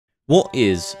What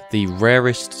is the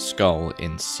rarest skull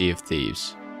in Sea of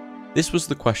Thieves? This was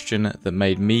the question that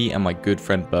made me and my good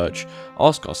friend Birch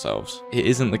ask ourselves. It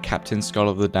isn't the captain's skull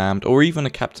of the damned, or even a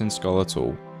captain's skull at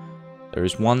all. There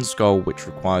is one skull which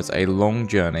requires a long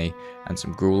journey and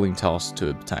some grueling tasks to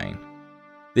obtain.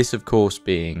 This of course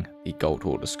being the Gold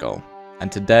Hoarder skull.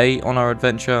 And today on our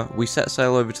adventure, we set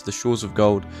sail over to the shores of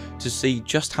gold to see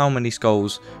just how many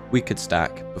skulls we could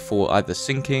stack before either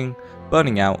sinking,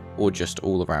 burning out, or just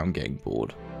all around getting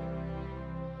bored.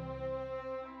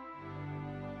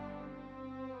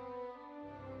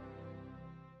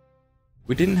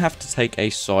 We didn't have to take a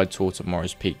side tour to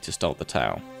Morris Peak to start the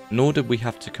tale, nor did we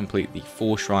have to complete the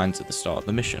 4 shrines at the start of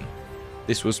the mission.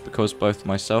 This was because both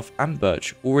myself and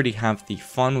Birch already have the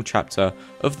final chapter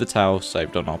of the tale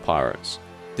saved on our pirates.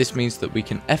 This means that we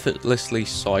can effortlessly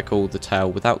cycle the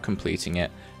tale without completing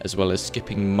it, as well as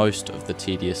skipping most of the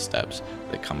tedious steps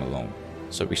that come along.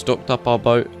 So we stocked up our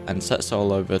boat and set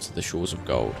sail over to the shores of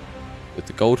gold. With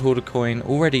the Gold Hoarder coin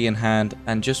already in hand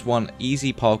and just one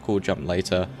easy parkour jump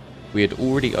later, we had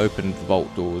already opened the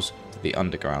vault doors to the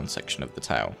underground section of the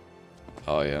tale.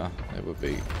 Oh yeah, that would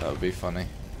be funny.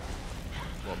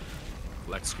 What?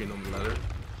 Black screen on the ladder?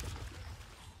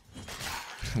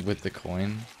 With the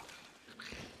coin.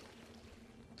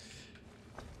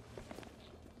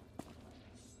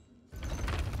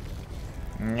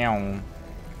 Meow.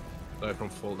 Die from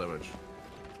fall damage.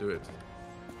 Do it.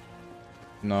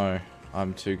 No,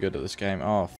 I'm too good at this game.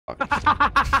 Oh fuck.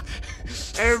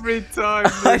 Every time,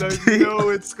 dude, I know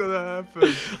it's gonna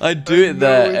happen. I do it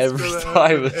there every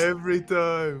time. Every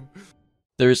time.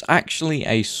 There is actually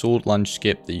a sword lunge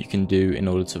skip that you can do in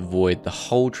order to void the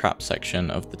whole trap section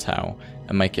of the tale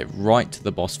and make it right to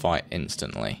the boss fight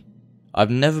instantly. I've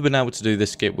never been able to do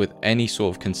this skip with any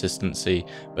sort of consistency,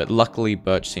 but luckily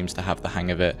Birch seems to have the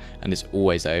hang of it and is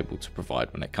always able to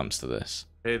provide when it comes to this.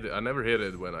 I never hit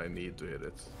it when I need to hit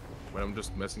it. When I'm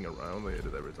just messing around, I hit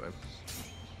it every time.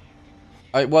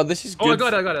 Well, this is good. Oh, I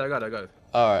got it.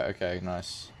 Alright, okay,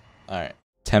 nice. Alright.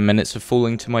 10 minutes of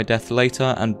falling to my death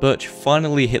later, and Birch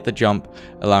finally hit the jump,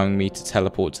 allowing me to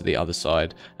teleport to the other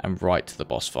side and right to the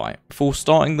boss fight. Before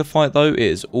starting the fight though, it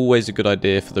is always a good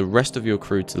idea for the rest of your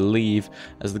crew to leave,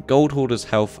 as the Gold Hoarder's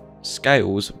health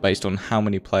scales based on how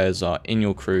many players are in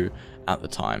your crew at the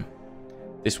time.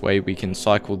 This way we can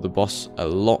cycle the boss a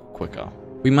lot quicker.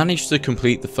 We managed to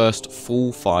complete the first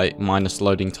full fight minus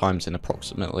loading times in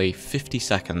approximately 50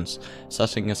 seconds,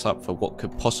 setting us up for what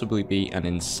could possibly be an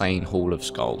insane haul of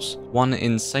skulls. One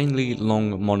insanely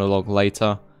long monologue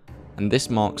later, and this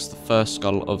marks the first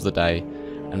skull of the day,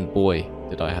 and boy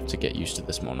did I have to get used to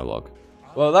this monologue.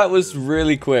 Well, that was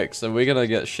really quick, so we're gonna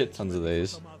get shit tons of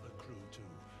these.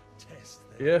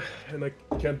 Yeah, and I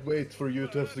can't wait for you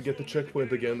to have to get the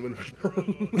checkpoint again when we're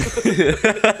done.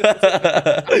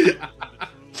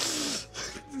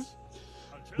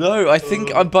 No, I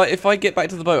think, but if I get back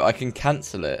to the boat, I can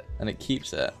cancel it, and it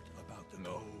keeps it.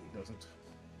 No, it doesn't.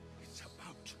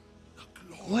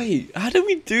 Wait, how did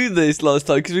we do this last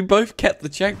time? Because we both kept the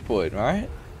checkpoint, right?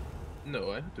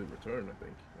 No, I had to return, I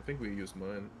think. I think we used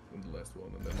mine in the last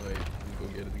one, and then I can go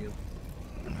get it again.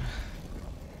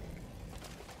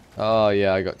 Oh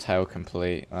yeah, I got tail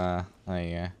complete. There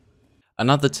you go.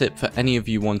 Another tip for any of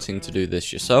you wanting to do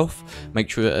this yourself, make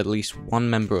sure at least one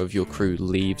member of your crew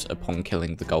leaves upon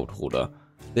killing the Gold Hoarder.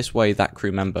 This way that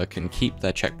crew member can keep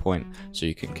their checkpoint so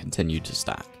you can continue to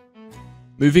stack.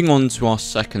 Moving on to our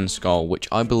second skull, which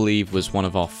I believe was one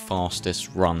of our fastest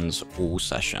runs all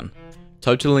session,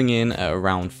 totaling in at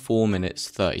around 4 minutes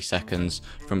 30 seconds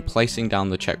from placing down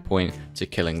the checkpoint to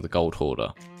killing the Gold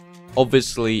Hoarder.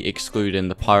 Obviously excluding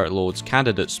the Pirate Lord's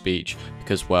candidate speech,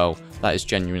 because well, that is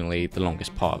genuinely the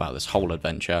longest part about this whole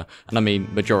adventure, and I mean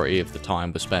majority of the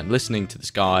time was spent listening to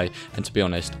this guy, and to be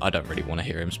honest, I don't really want to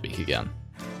hear him speak again.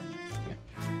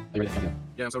 Yeah,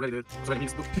 I'm so ready, dude. I'm so ready.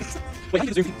 Wait, can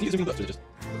you zoom in just...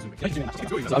 I was trying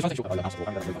to show I'm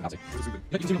going to zoom in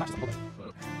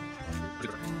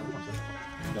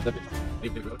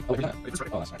Oh, that's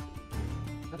right.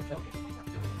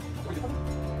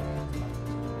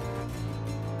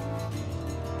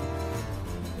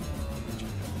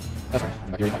 That's right.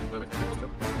 I'm back here. It's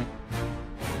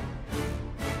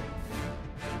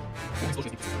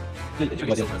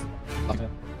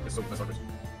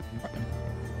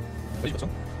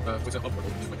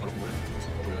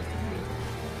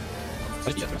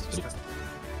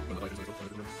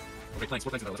so nice.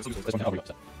 What is this one? It's an upward.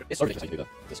 It's so ridiculous how you do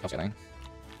the skull scanning.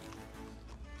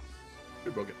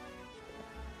 You're broken.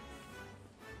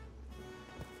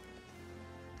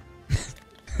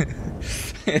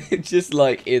 It just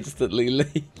like instantly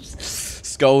leaves.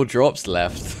 Skull drops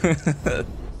left.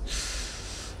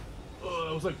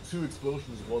 was like 2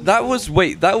 explosions.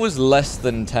 That was less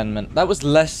than 10 minutes. That was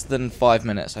less than 5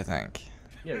 minutes, I think.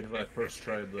 Yeah, because I first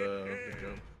tried the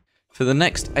jump. For the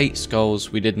next 8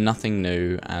 skulls, we did nothing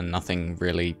new and nothing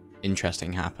really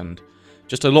interesting happened.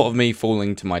 Just a lot of me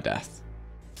falling to my death.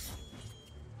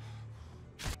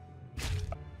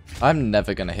 I'm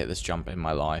never going to hit this jump in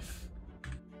my life.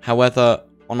 However,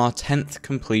 on our 10th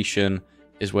completion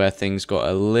is where things got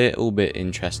a little bit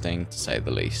interesting, to say the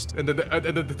least. And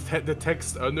the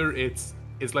text under it's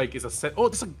like it's a set. Oh,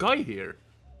 there's a guy here.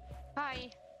 Hi.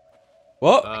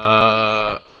 What?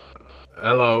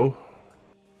 Hello.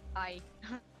 Hi.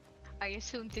 I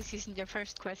assume this isn't your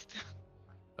first quest.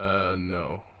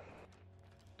 No.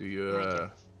 Do you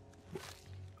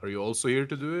are you also here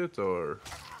to do it, or?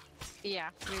 Yeah,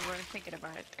 we were thinking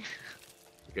about it.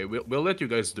 Okay, we'll let you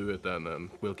guys do it then, and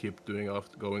we'll keep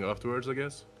going afterwards, I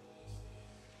guess.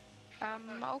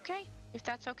 Okay. If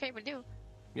that's okay with you.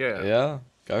 Yeah. Yeah,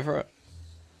 go for it.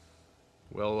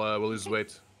 Well, we'll just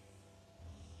wait.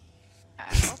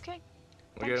 Okay.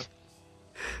 Okay.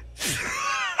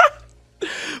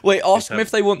 Wait, ask them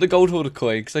if they want the gold hoarder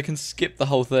coin, because I can skip the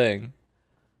whole thing.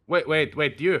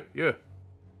 Wait, you.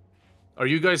 Are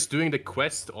you guys doing the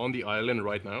quest on the island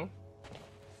right now?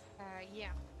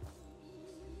 Yeah.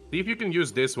 See if you can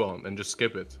use this one and just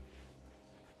skip it.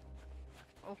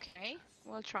 Okay,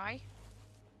 we'll try.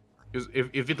 Because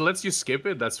if it lets you skip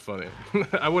it, that's funny.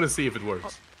 I want to see if it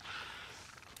works.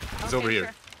 It's over here.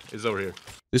 Sure. It's over here.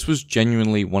 This was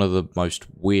genuinely one of the most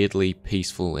weirdly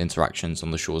peaceful interactions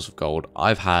on the Shores of Gold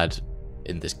I've had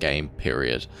in this game,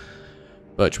 period.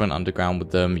 Birch went underground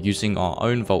with them, using our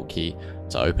own vault key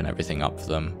to open everything up for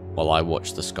them, while I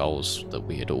watched the skulls that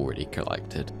we had already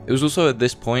collected. It was also at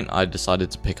this point I decided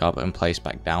to pick up and place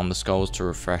back down the skulls to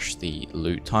refresh the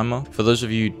loot timer. For those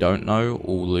of you who don't know,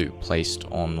 all loot placed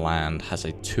on land has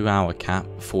a 2-hour cap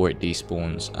before it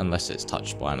despawns unless it's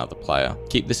touched by another player.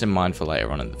 Keep this in mind for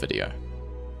later on in the video.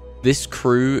 This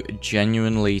crew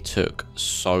genuinely took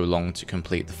so long to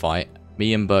complete the fight.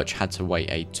 Me and Birch had to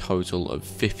wait a total of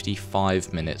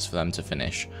 55 minutes for them to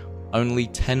finish. Only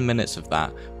 10 minutes of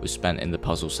that was spent in the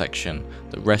puzzle section.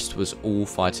 The rest was all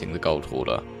fighting the gold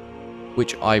hoarder,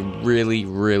 which I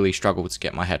really struggled to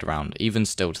get my head around, even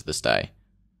still to this day.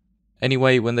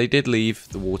 Anyway, when they did leave,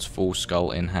 the waterfall skull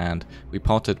in hand, we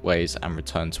parted ways and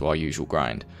returned to our usual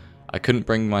grind. I couldn't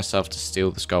bring myself to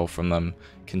steal the skull from them,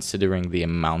 considering the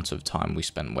amount of time we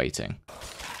spent waiting.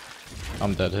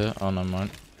 I'm dead here. Oh, no,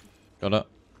 mind. Got it.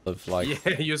 Of like.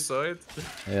 Yeah, you saw it?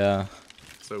 Yeah.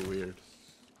 So weird.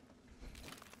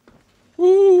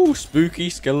 Woo! Spooky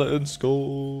skeleton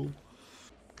skull.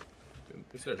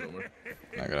 It's there somewhere.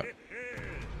 I got it.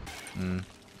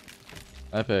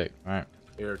 Epic. Right.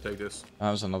 Here, take this.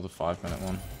 That was another 5-minute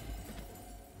one.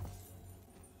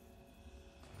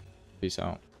 Peace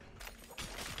out.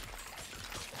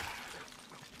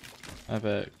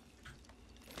 Epic.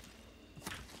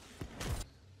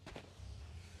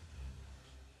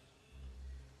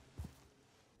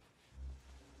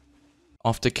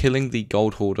 After killing the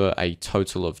gold hoarder a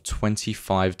total of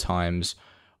 25 times,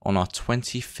 on our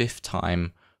 25th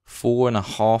time,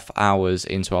 4.5 hours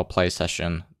into our play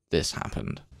session, this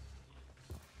happened.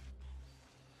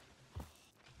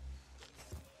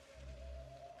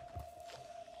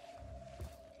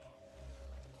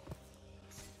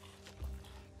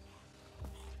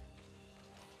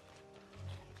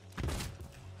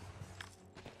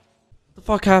 What the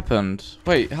fuck happened?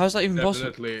 Wait, how's that even possible?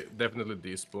 Definitely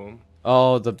despawn.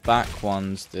 Oh, the back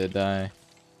ones, did they?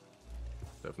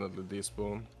 Definitely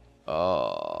despawn.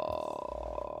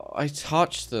 Oh, I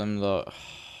touched them though.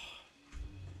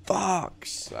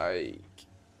 Fuck's sake.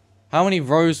 How many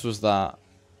rows was that?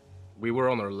 We were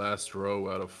on our last row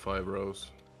out of 5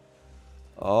 rows.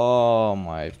 Oh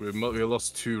my. We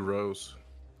lost 2 rows.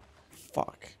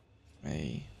 Fuck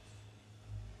me.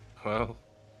 Well.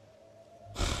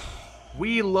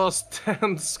 We lost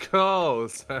 10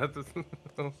 skulls.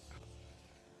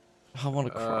 I want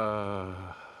to cry.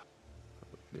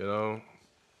 You know,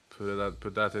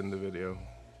 put that in the video.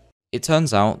 It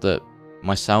turns out that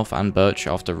myself and Birch,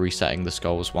 after resetting the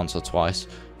skulls once or twice,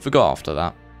 forgot after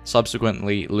that,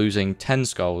 subsequently losing 10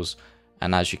 skulls,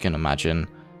 and as you can imagine,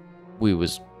 we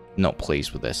was not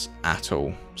pleased with this at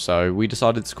all, so we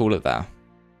decided to call it there.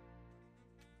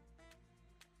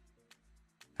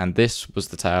 And this was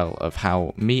the tale of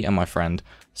how me and my friend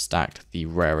stacked the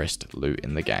rarest loot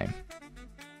in the game.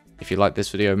 If you like this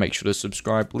video, make sure to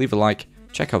subscribe, leave a like,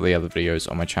 check out the other videos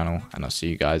on my channel, and I'll see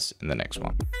you guys in the next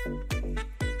one.